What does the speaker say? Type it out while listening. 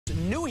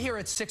New here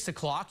at 6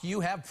 o'clock,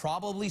 you have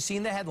probably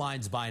seen the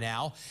headlines by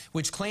now,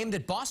 which claim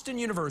that Boston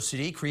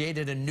University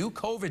created a new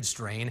COVID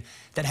strain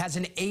that has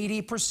an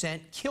 80%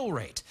 kill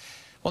rate.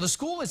 Well, the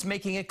school is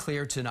making it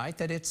clear tonight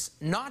that it's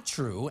not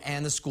true,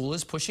 and the school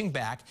is pushing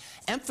back,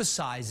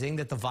 emphasizing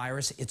that the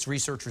virus its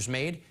researchers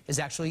made is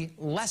actually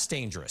less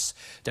dangerous.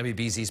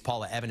 WBZ's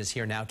Paula Ebben is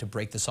here now to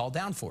break this all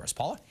down for us.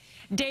 Paula?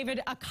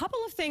 David, a couple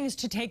of things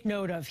to take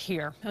note of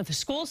here. The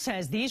school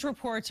says these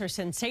reports are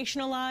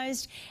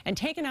sensationalized and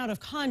taken out of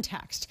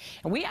context.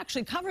 And we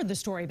actually covered the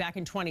story back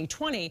in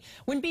 2020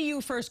 when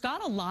BU first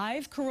got a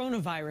live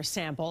coronavirus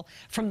sample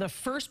from the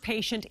first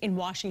patient in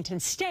Washington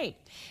state.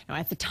 Now,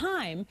 at the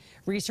time,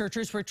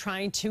 researchers were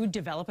trying to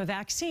develop a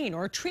vaccine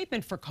or a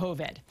treatment for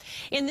COVID.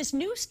 In this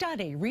new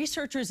study,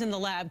 researchers in the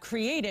lab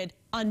created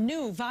a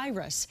new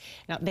virus.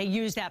 Now, they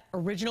used that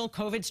original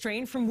COVID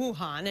strain from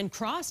Wuhan and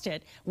crossed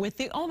it with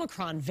the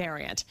Omicron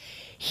variant.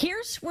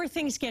 Here's where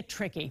things get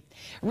tricky.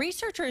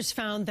 Researchers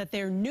found that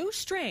their new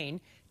strain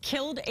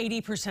killed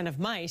 80% of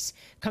mice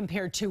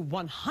compared to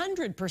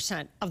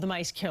 100% of the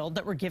mice killed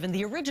that were given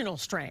the original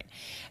strain.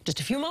 Just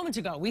a few moments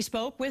ago, we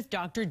spoke with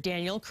Dr.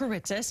 Daniel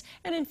Kritzis,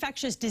 an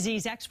infectious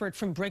disease expert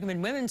from Brigham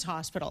and Women's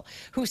Hospital,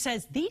 who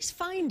says these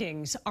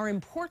findings are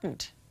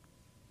important.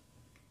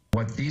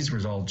 What these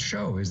results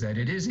show is that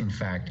it is, in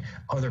fact,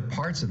 other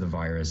parts of the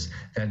virus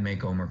that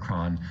make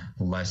Omicron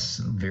less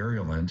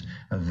virulent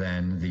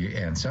than the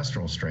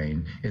ancestral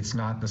strain. It's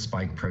not the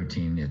spike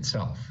protein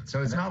itself.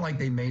 So it's not like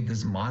they made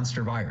this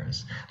monster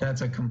virus. That's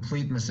a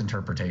complete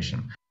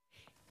misinterpretation.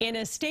 In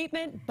a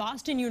statement,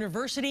 Boston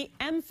University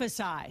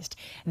emphasized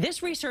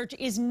this research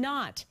is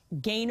not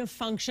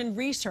gain-of-function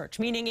research,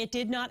 meaning it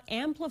did not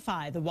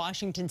amplify the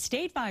Washington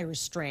state virus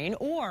strain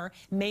or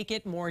make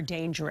it more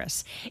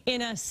dangerous.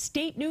 In a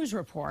state news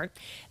report,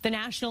 the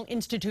National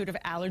Institute of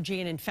Allergy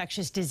and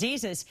Infectious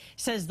Diseases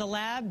says the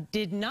lab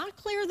did not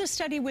clear the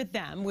study with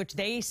them, which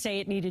they say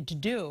it needed to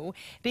do,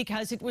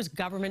 because it was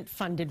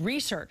government-funded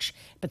research.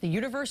 But the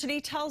university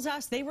tells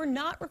us they were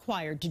not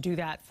required to do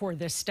that for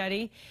this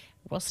study.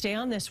 We'll stay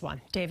on this one.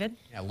 David?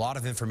 Yeah, a lot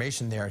of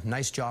information there.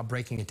 Nice job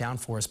breaking it down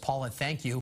for us. Paula, thank you.